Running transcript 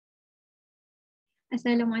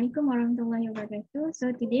Assalamualaikum warahmatullahi wabarakatuh.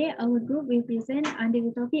 So today our group will present under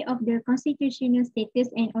the topic of the constitutional status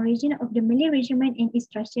and origin of the Malay Regiment and its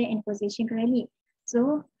structure and position currently.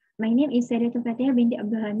 So my name is Saidatul Binti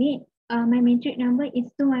Hamid. My matric number is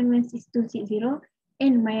 2116260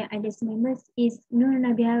 and my other members is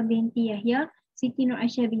Nabihah Binti Yahya, Siti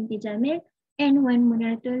Nuuraisyah Binti Jamil, and one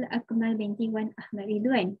Muniratul Akma Binti one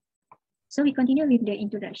Ahmad. So we continue with the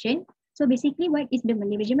introduction. So basically, what is the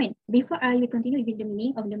Malay Regiment? Before I will continue with the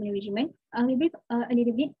meaning of the Malay Regiment, I will brief a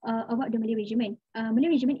little bit about the Malay Regiment.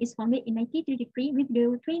 Malay Regiment is founded in 1933 with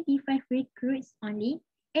the 25 recruits only,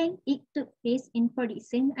 and it took place in Port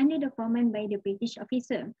Dickson under the command by the British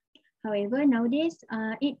officer. However, nowadays,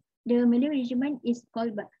 the Malay Regiment is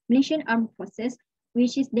called Malaysian Armed Forces,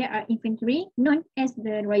 which is there are infantry known as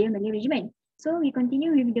the Royal Malay Regiment. So we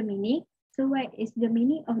continue with the meaning. So what is the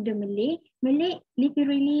meaning of the Malay? Malay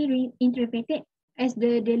literally reinterpreted as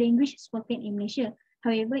the language spoken in Malaysia.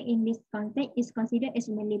 However, in this context, is considered as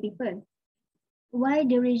Malay people. While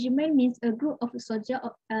the regiment means a group of soldiers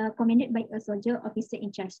commanded by a soldier officer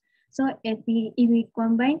in charge. So if we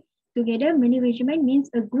combine together, Malay regiment means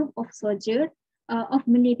a group of soldiers of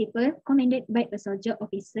Malay people commanded by a soldier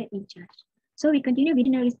officer in charge. So we continue with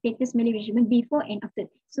the status Malay regiment before and after.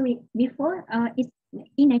 So before is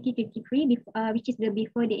in 1953, which is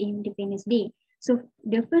before the Independence Day. So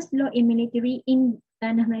the first law in military in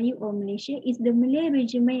Tanah Melayu or Malaysia is the Malay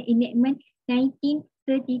Regiment Enactment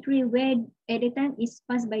 1933, where at the time is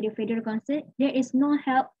passed by the Federal Council. There is no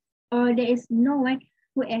help or there is no one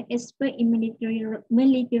who is expert in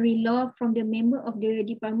military law from the member of the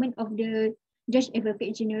Department of the Judge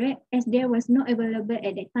Advocate General, as there was no available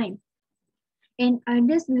at that time. And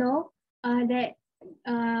this law that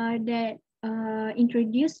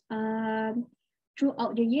introduced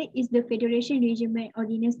throughout the year is the Federation Regiment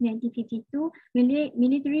Ordinance 1952,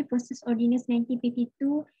 Military Forces Ordinance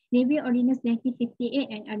 1952, Navy Ordinance 1958,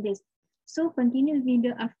 and others. So continue with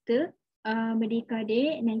the after Merdeka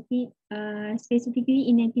Day, specifically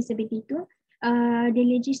in 1972, the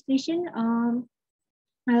legislation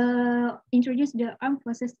introduced the Armed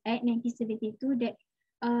Forces Act 1972 that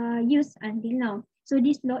used until now. So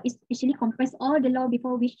this law is actually comprised all the law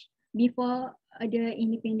before the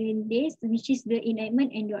independent days, which is the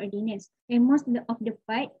enactment and the ordinance. And most of the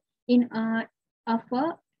part in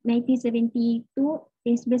AFA 1972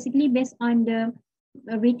 is basically based on the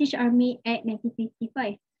British Army Act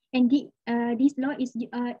 1955. And this law is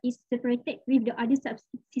separated with the other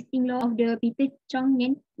subsisting law of the Peter Chong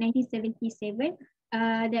in 1977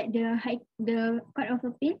 that the Court of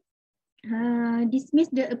Appeal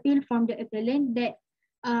dismissed the appeal from the appellant that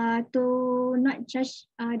to not charge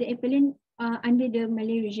the appellant under the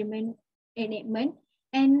Malay Regiment enactment,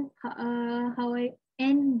 and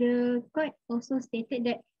the court also stated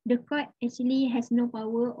that the court actually has no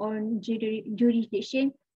power on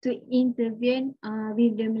jurisdiction to intervene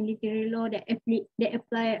with the military law that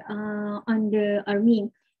apply on the army,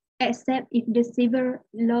 except if the civil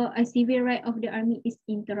right of the army is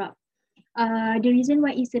interrupted. The reason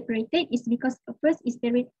why it's separated is because first is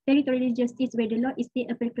territorial justice, where the law is still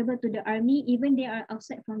applicable to the army even they are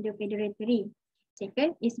outside from the federatory.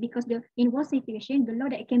 Second is because in war situation, the law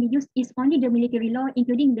that can be used is only the military law,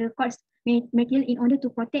 including the courts material, in order to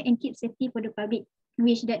protect and keep safety for the public,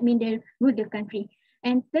 which that means they rule the country.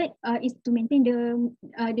 And third is to maintain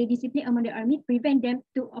the discipline among the army, prevent them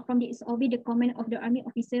from disobey the command of the army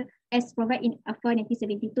officer as provided in AFA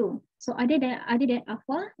 1972. So other than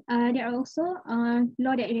AFA, there are also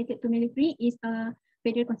law that related to military is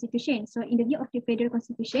Federal Constitution. So in the view of the Federal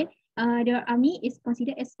Constitution, the army is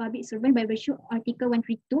considered as public servant by virtue of Article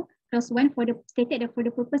 132, Clause 1, stated that for the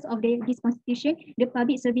purpose of this Constitution, the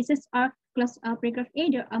public services are paragraph A,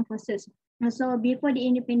 the armed forces. So before the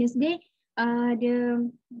Independence Day, the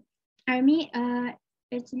army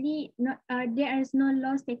actually not there is no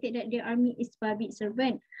law stated that the army is public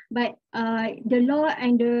servant, but the law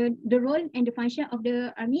and the role and the function of the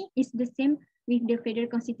army is the same with the Federal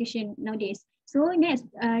Constitution nowadays. So next,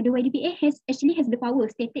 the YDPA has the power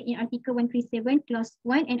stated in Article 137 Clause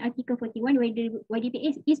 1 and Article 41, where the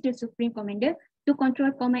YDPA is the supreme commander to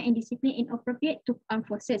control, command and discipline inappropriate to armed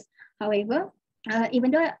forces. However,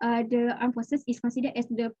 even though the armed forces is considered as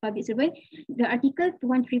the public servant, the Article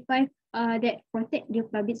 135 that protect the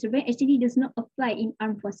public servant actually does not apply in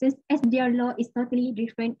armed forces, as their law is totally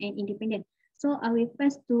different and independent. So I will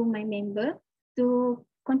pass to my member to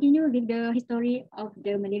continue with the history of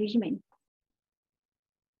the Malay Regiment.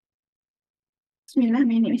 Bismillah,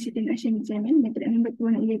 my name is Siti Jamil, matric number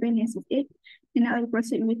 211 and 68, and I will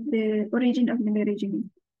proceed with the origin of Malay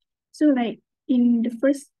Regiment. So, like in the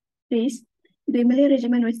first place, The Malay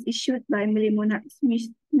Regiment was issued by Malay monarchs,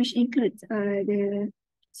 which includes the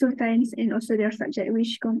sultans and also their subject,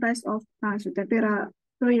 which comprised of Sultan Perak,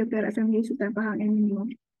 Royal Perak family, Sultan Pahang, and more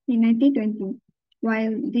in 1920.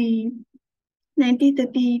 While the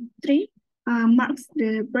 1933 marks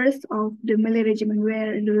the birth of the Malay Regiment,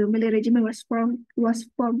 where the Malay Regiment was formed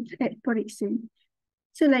at Poriksen.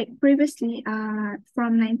 So like previously,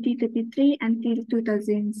 from 1933 until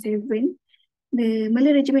 2007, the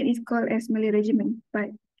Malay Regiment is called as Malay Regiment, but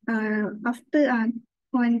after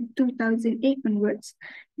on 2008 onwards,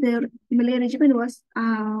 the Malay Regiment was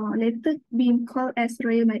later being called as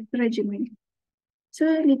Royal Regiment. So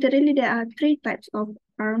literally there are three types of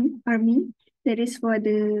army. That is for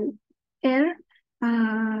the air,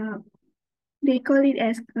 they call it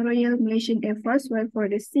as Royal Malaysian Air Force, while for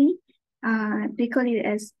the sea, they call it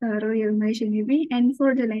as Royal Malaysian Navy, and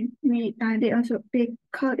for the land, they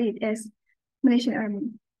call it as Malaysian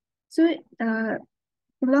Army. So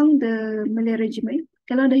along the Malay Regiment,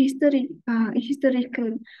 along the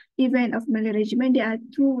historical event of Malay Regiment, there are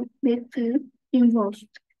two battles involved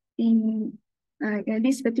in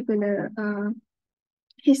this particular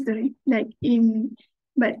history.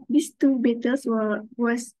 But these two battles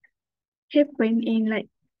was happened in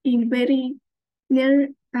very near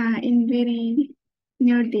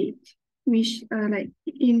date, which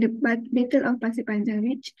in the Battle of Pasir Panjang,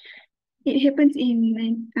 which it happens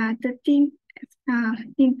in 13th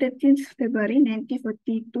February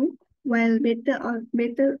 1942, while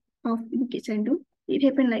Battle of Bukit Chandu, it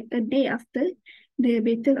happened like a day after the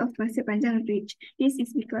Battle of Pasir Panjang Ridge. This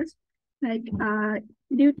is because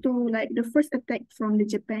due to the first attack from the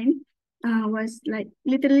Japan was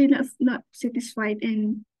literally not satisfied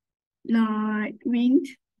and not win.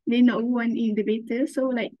 They not won in the battle,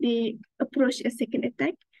 so they approached a second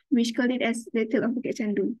attack, which called it as Battle of Bukit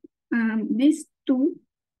Chandu. These two,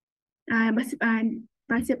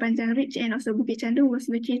 Pasir Panjang Ridge and also Bukit Chandu, was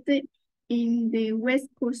located in the west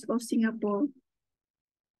coast of Singapore,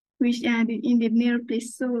 which in the near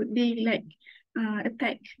place. So they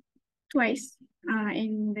attack twice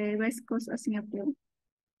in the west coast of Singapore,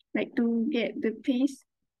 to get the pace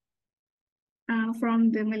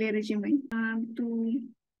from the Malay Regiment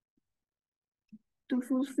to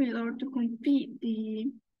fulfill or to complete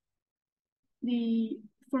the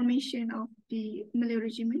formation of the Malay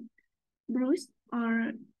Regiment. Bruce,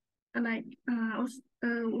 or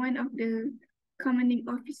one of the commanding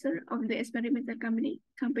officer of the experimental company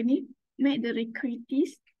met the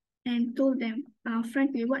recruitees and told them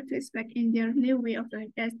frankly what to expect in their new way of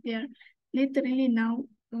life, as they are literally now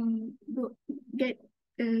get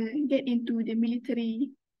into the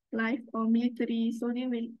military life or military, so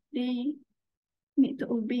they need to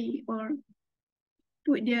obey or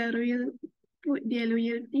put their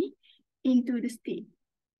loyalty into the state.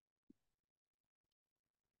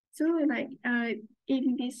 So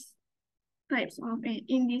in this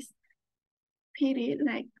period,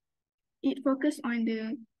 it focused on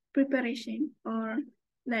the preparation or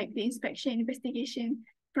the inspection investigation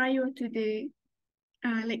prior to the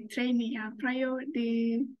training, prior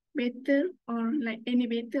the battle or any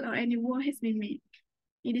battle or any war has been made.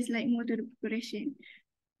 It is more to the preparation.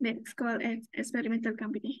 That's called as experimental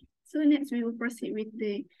company. So next we will proceed with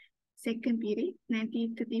the second period,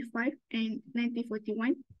 1935 and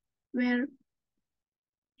 1941, where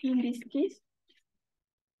in this case,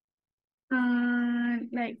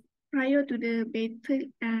 prior to the battle,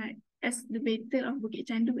 as the Battle of Bukit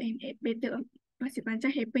Chandu and Battle of Pasir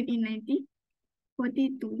Panjang happened in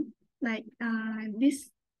 1942,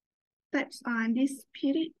 this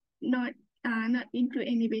period not include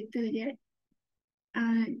any battle yet.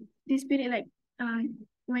 This period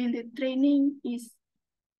when the training is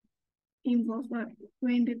involved,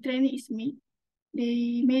 when the training is made,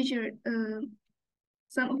 they measured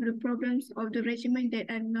some of the problems of the regiment that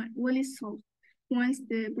are not fully solved. Once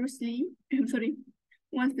the Bruce is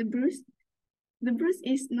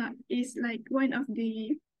one of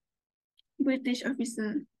the British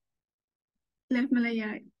officer left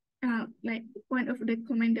Malaya, one of the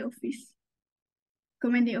commanding office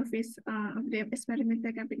of the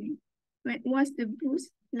experimental company. Once the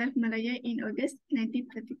Bruce left Malaya in August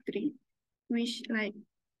 1933, which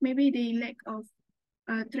maybe they lack of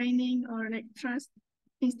training or trust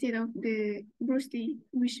instead of the Bruce Lee,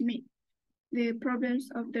 which made the problems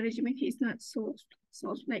of the regiment is not solved.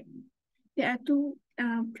 There are two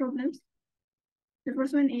problems. The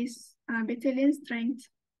first one is battalion strength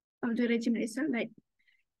of the regiment itself,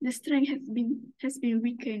 the strength has been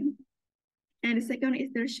weakened. And the second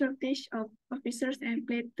is the shortage of officers and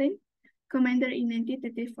platoon commander in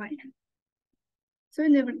 1935. So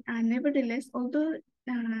nevertheless, although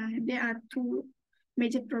there are two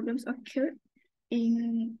major problems occurred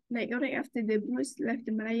in right after the Bruce left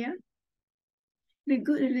the Malaya. The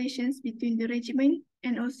good relations between the regiment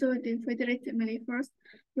and also the Federated Malay Force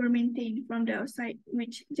were maintained from the outside,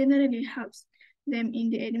 which generally helps them in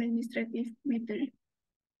the administrative matter.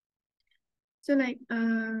 So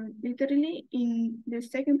literally in the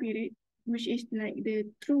second period, which is like the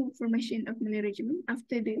true formation of Malay Regiment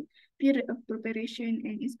after the period of preparation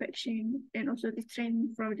and inspection and also the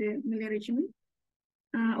training for the Malay Regiment.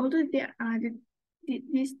 Although there are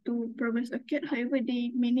these two problems occurred, however,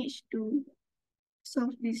 they managed to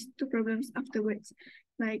solve these two problems afterwards.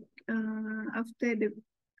 After the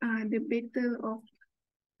Battle of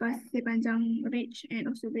Pasir Panjang Ridge and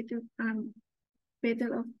also Battle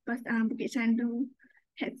of Bukit Chandu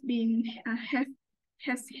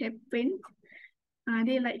has happened.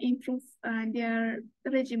 They improve their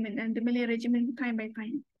regiment and the Malay regiment time by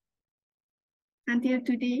time. Until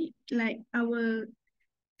today, our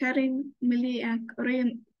current Malay our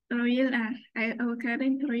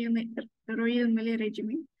current Royal Malay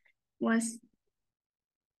Regiment was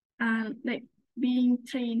being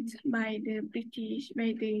trained by the British,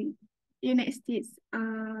 by the United States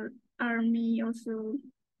Army also,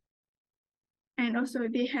 and also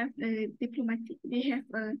they have a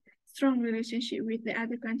strong relationship with the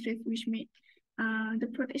other countries, which made the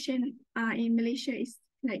protection in Malaysia is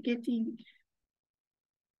getting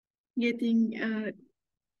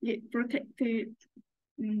protected.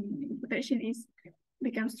 Protection is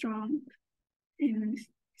become strong, and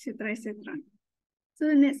etc. etc. So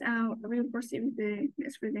next, we'll proceed with the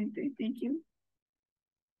next presenter. Thank you.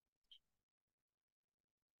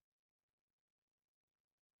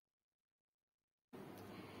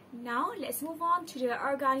 Now, let's move on to the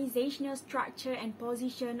organizational structure and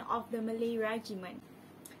position of the Malay Regiment.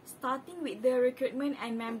 Starting with the recruitment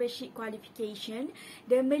and membership qualification,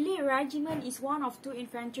 the Malay Regiment is one of two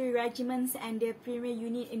infantry regiments and the premier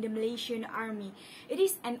unit in the Malaysian Army. It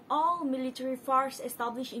is an all-military force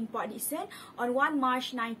established in Port Dickson on 1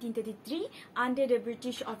 March 1933 under the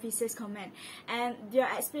British officers' command. And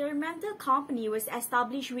their experimental company was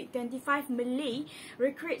established with 25 Malay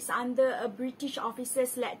recruits under a British officer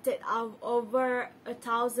selected of over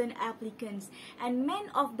 1,000 applicants. And men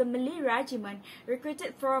of the Malay Regiment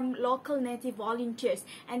recruited from local native volunteers,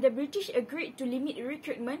 and the British agreed to limit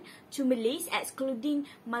recruitment to Malays, excluding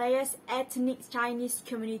Malaya's ethnic Chinese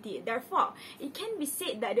community. Therefore, it can be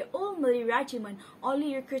said that the old Malay Regiment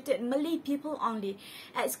only recruited Malay people only,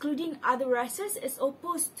 excluding other races, as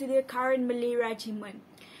opposed to the current Malay Regiment.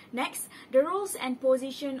 Next, the roles and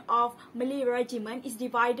position of Malay Regiment is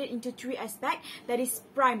divided into three aspects, that is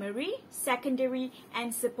primary, secondary,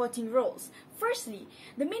 and supporting roles. Firstly,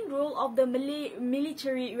 the main role of the Malay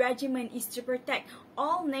military regiment is to protect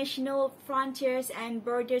all national frontiers and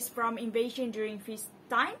borders from invasion during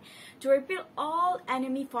peacetime, to repel all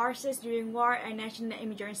enemy forces during war and national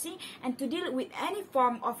emergency, and to deal with any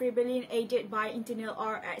form of rebellion aided by internal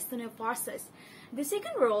or external forces. The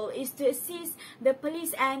second role is to assist the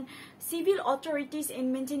police and civil authorities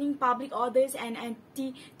in maintaining public orders and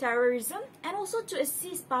anti-terrorism, and also to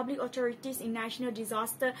assist public authorities in national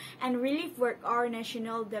disaster and relief work or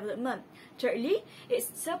national development. Thirdly,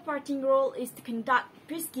 its supporting role is to conduct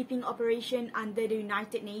peacekeeping operation under the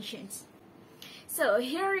United Nations. So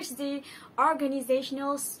here is the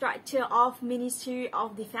organizational structure of Ministry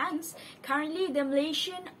of Defense. Currently, the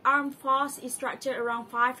Malaysian Armed Force is structured around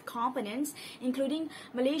 5 components, including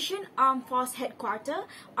Malaysian Armed Force Headquarters,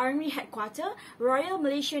 Army Headquarters, Royal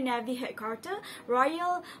Malaysian Navy Headquarters,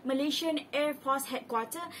 Royal Malaysian Air Force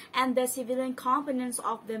Headquarters, and the civilian components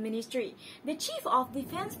of the ministry. The Chief of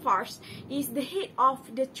Defense Force is the head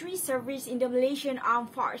of the 3 services in the Malaysian Armed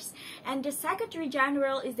Force, and the Secretary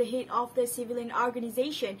General is the head of the civilian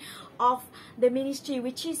organization of the ministry,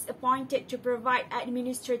 which is appointed to provide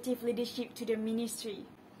administrative leadership to the ministry.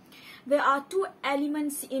 There are 2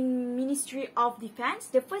 elements in Ministry of Defense.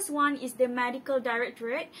 The first one is the Medical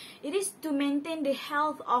Directorate. It is to maintain the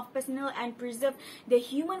health of personnel and preserve the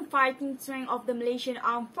human fighting strength of the Malaysian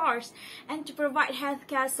Armed Force, and to provide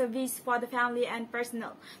healthcare service for the family and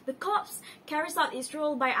personnel. The Corps carries out its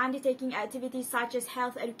role by undertaking activities such as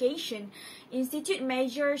health education, institute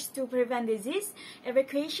measures to prevent disease,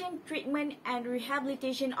 evacuation, treatment, and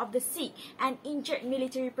rehabilitation of the sick and injured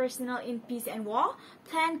military personnel in peace and war,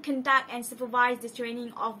 plan, conduct, and supervise the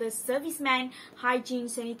training of the servicemen, hygiene,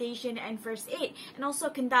 sanitation, and first aid, and also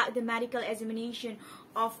conduct the medical examination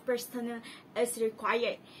of personnel as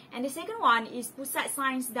required. And the second one is Pusat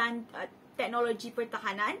Sains dan teknologi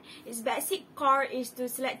pertahanan. Its basic core is to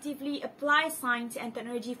selectively apply science and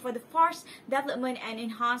technology for the force development and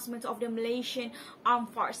enhancement of the Malaysian Armed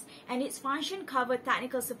Force, and its function cover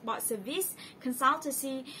technical support service,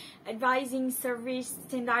 consultancy, advising service,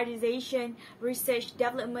 standardization, research,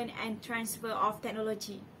 development and transfer of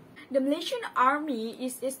technology. The Malaysian Army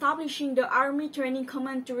is establishing the Army Training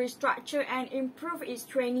Command to restructure and improve its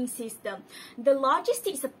training system. The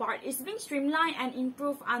logistics support is being streamlined and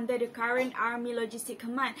improved under the current Army Logistic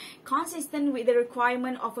Command, consistent with the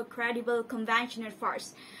requirement of a credible conventional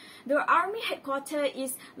force. The Army headquarters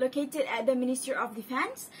is located at the Ministry of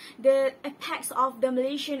Defence, the apex of the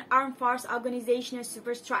Malaysian Armed Force organizational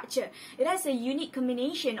superstructure. It has a unique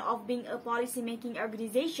combination of being a policy-making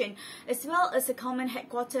organization as well as a common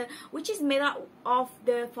headquarters, which is made up of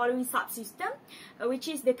the following subsystem, which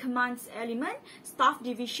is the Command's Element, Staff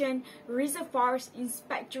Division, Reserve Force,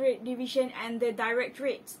 Inspectorate Division and the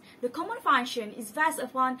Directorates. The common function is vested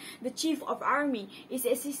upon the Chief of Army, is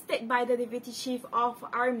assisted by the Deputy Chief of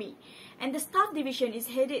Army. And the Staff Division is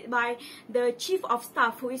headed by the Chief of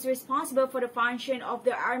Staff, who is responsible for the function of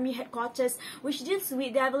the Army Headquarters, which deals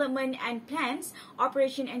with development and plans,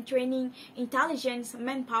 operation and training, intelligence,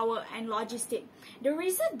 manpower and logistics. The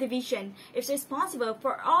Reserve Division is responsible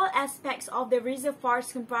for all aspects of the Reserve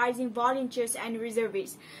Force comprising volunteers and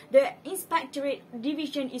reservists. The Inspectorate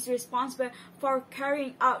Division is responsible for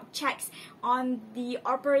carrying out checks on the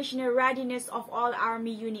operational readiness of all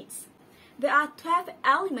Army units. There are 12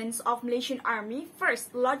 elements of Malaysian Army.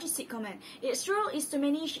 First, Logistic Command. Its role is to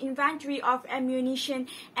manage inventory of ammunition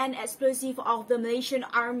and explosive of the Malaysian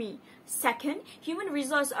Army. Second, human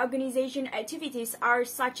resource organization activities are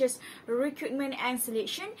such as recruitment and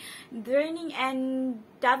selection, training and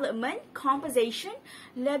development, compensation,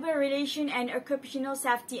 labor relation and occupational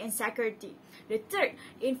safety and security. The third,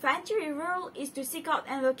 infantry role is to seek out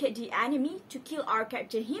and locate the enemy, to kill or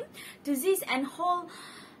capture him, to seize and hold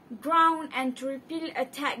ground and to repel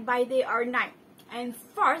attack by day or night. And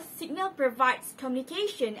fourth, signal provides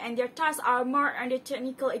communication, and their tasks are more on the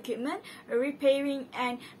technical equipment, repairing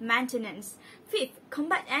and maintenance. Fifth,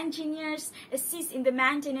 combat engineers assist in the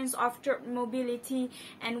maintenance of troop mobility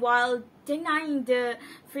and while denying the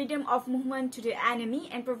freedom of movement to the enemy,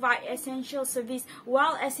 and provide essential service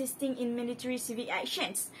while assisting in military civic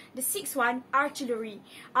actions. The sixth one, artillery.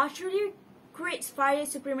 Artillery creates fire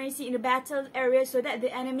supremacy in the battle area so that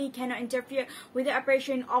the enemy cannot interfere with the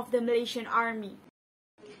operation of the Malaysian Army.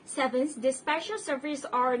 Seventh, the special service,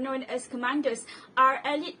 or known as commandos, are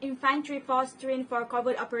elite infantry force trained for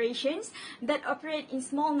covert operations that operate in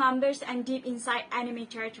small numbers and deep inside enemy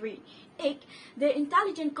territory. Eighth, the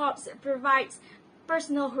intelligence corps provides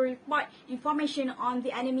personnel who report information on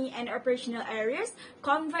the enemy and operational areas,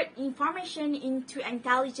 convert information into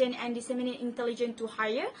intelligence and disseminate intelligence to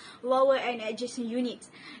higher, lower and adjacent units.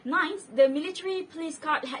 Ninth, the military police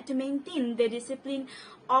corps had to maintain the discipline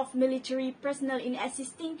of military personnel in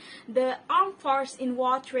assisting the armed force in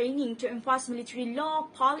war training, to enforce military law,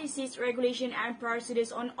 policies, regulations and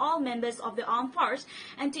procedures on all members of the armed force,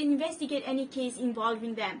 and to investigate any case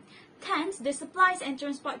involving them. 10th, the Supplies and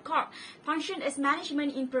Transport Corps function as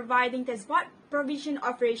management in providing transport, provision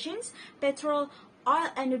operations, petrol, oil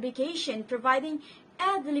and lubrication, providing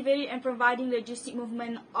air delivery and providing logistic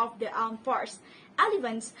movement of the armed force.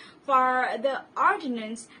 11th, for the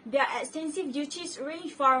ordnance, their extensive duties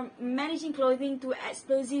range from managing clothing to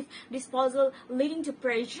explosive disposal, leading to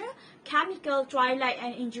pressure, chemical, twilight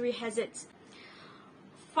and injury hazards.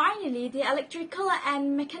 Finally, the electrical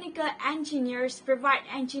and mechanical engineers provide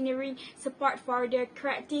engineering support for the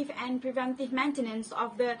corrective and preventive maintenance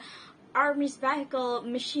of the Army's vehicle,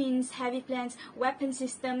 machines, heavy planes, weapon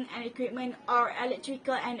system and equipment, or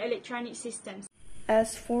electrical and electronic systems.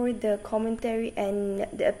 As for the commentary and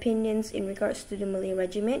the opinions in regards to the Malay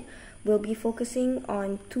Regiment, we'll be focusing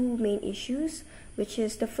on two main issues, which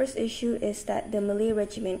is the first issue is that the Malay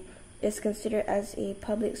Regiment is considered as a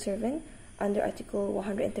public servant under Article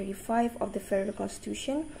 135 of the Federal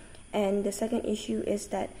Constitution, and the second issue is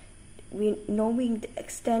that knowing the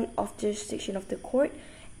extent of jurisdiction of the court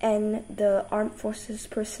and the armed forces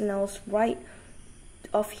personnel's right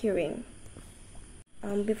of hearing.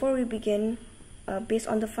 Before we begin, based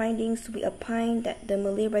on the findings, we opine that the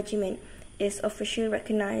Malay Regiment is officially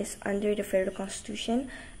recognized under the Federal Constitution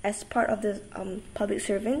as part of the public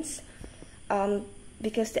servants,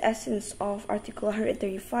 because the essence of Article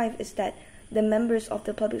 135 is that the members of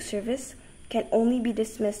the public service can only be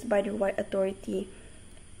dismissed by the right authority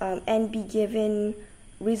and be given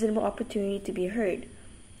reasonable opportunity to be heard.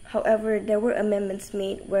 However, there were amendments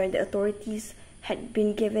made where the authorities had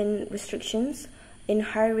been given restrictions in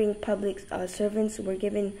hiring public servants, were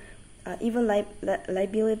given even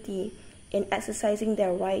liability in exercising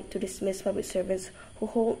their right to dismiss public servants who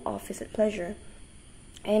hold office at pleasure.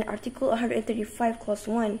 And Article 135 Clause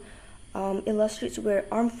 1 illustrates where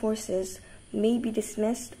armed forces may be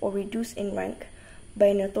dismissed or reduced in rank by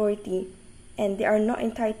an authority, and they are not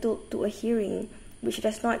entitled to a hearing which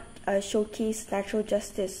does not showcase natural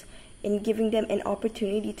justice in giving them an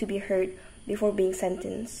opportunity to be heard before being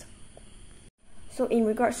sentenced. So in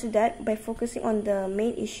regards to that, by focusing on the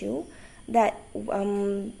main issue, that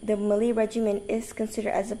the Malay Regiment is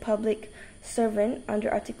considered as a public servant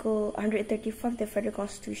under Article 135 of the Federal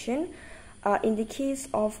Constitution, in the case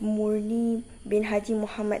of Murni bin Haji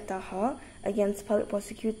Muhammad Taha against public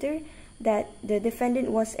prosecutor, that the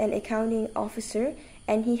defendant was an accounting officer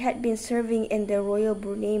and he had been serving in the Royal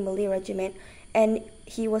Brunei Malay Regiment, and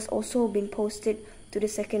he was also been posted to the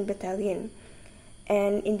 2nd Battalion.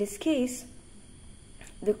 And in this case,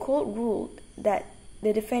 the court ruled that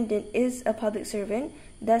the defendant is a public servant,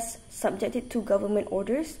 thus subjected to government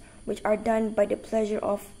orders which are done by the pleasure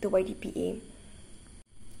of the YDPA.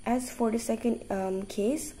 As for the second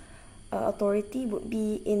case, authority would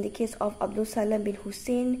be in the case of Abdul Salam bin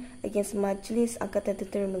Hussein against Majlis Angkatan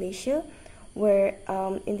Tentera Malaysia, where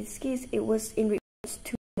in this case it was in regards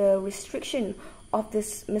to the restriction of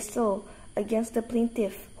dismissal against the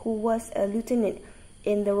plaintiff, who was a lieutenant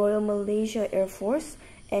in the Royal Malaysia Air Force,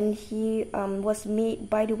 and he was made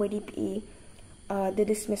by the YDPA. The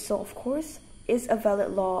dismissal, of course, is a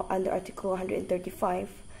valid law under Article 135.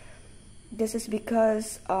 This is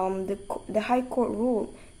because the High Court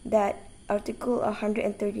ruled that Article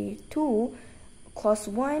 132 Clause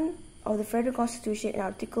 1 of the Federal Constitution and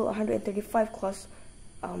Article 135 Clause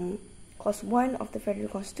 1 of the Federal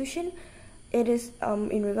Constitution, it is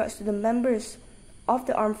in regards to the members of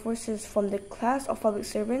the armed forces from the class of public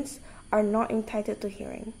servants are not entitled to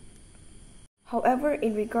hearing. However,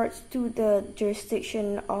 in regards to the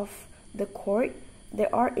jurisdiction of the court,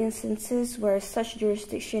 there are instances where such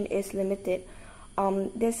jurisdiction is limited.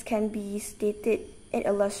 This can be stated and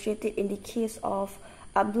illustrated in the case of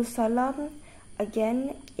Abdul Salam,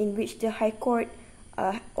 again, in which the High Court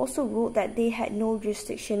also ruled that they had no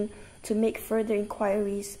jurisdiction to make further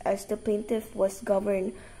inquiries, as the plaintiff was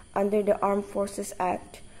governed under the Armed Forces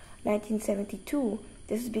Act 1972.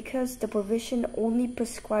 This is because the provision only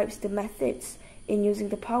prescribes the methods in using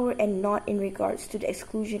the power and not in regards to the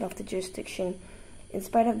exclusion of the jurisdiction. In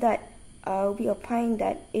spite of that, we opine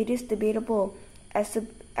that it is debatable as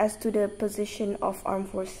to the position of armed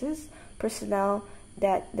forces personnel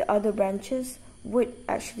that the other branches would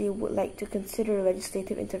like to consider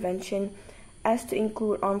legislative intervention as to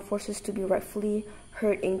include armed forces to be rightfully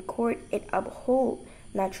heard in court and uphold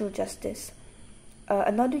natural justice.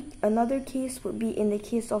 Another case would be in the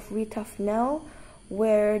case of Rita Fnell,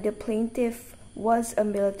 where the plaintiff was a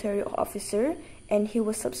military officer and he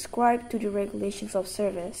was subscribed to the regulations of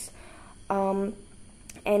service. And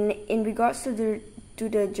in regards to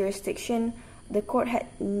the jurisdiction, the court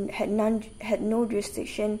had no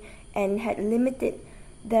jurisdiction and had limited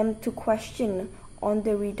them to question on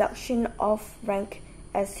the reduction of rank,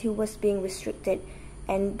 as he was being restricted.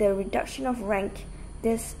 And the reduction of rank,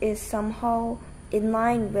 this is somehow in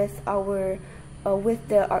line with our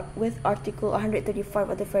with Article 135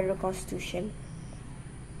 of the Federal Constitution.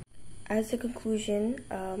 As a conclusion,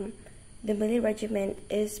 the Malay Regiment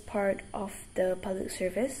is part of the public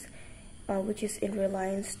service, which is in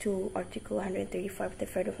reliance to Article 135 of the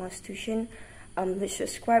Federal Constitution, which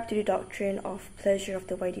subscribe to the doctrine of pleasure of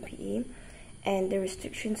the YDPA, and the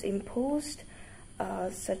restrictions imposed,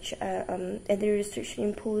 and the restriction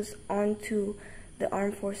imposed onto the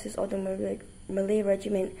armed forces or the Malay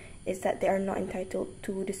Regiment is that they are not entitled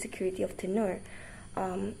to the security of tenure,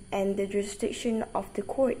 and the jurisdiction of the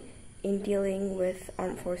court in dealing with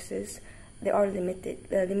armed forces, there are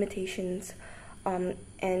limitations, and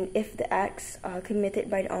if the acts committed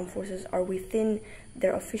by the armed forces are within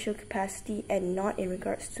their official capacity and not in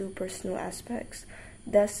regards to personal aspects,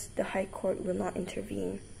 thus the High Court will not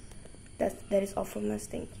intervene. That is all from us.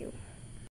 Thank you.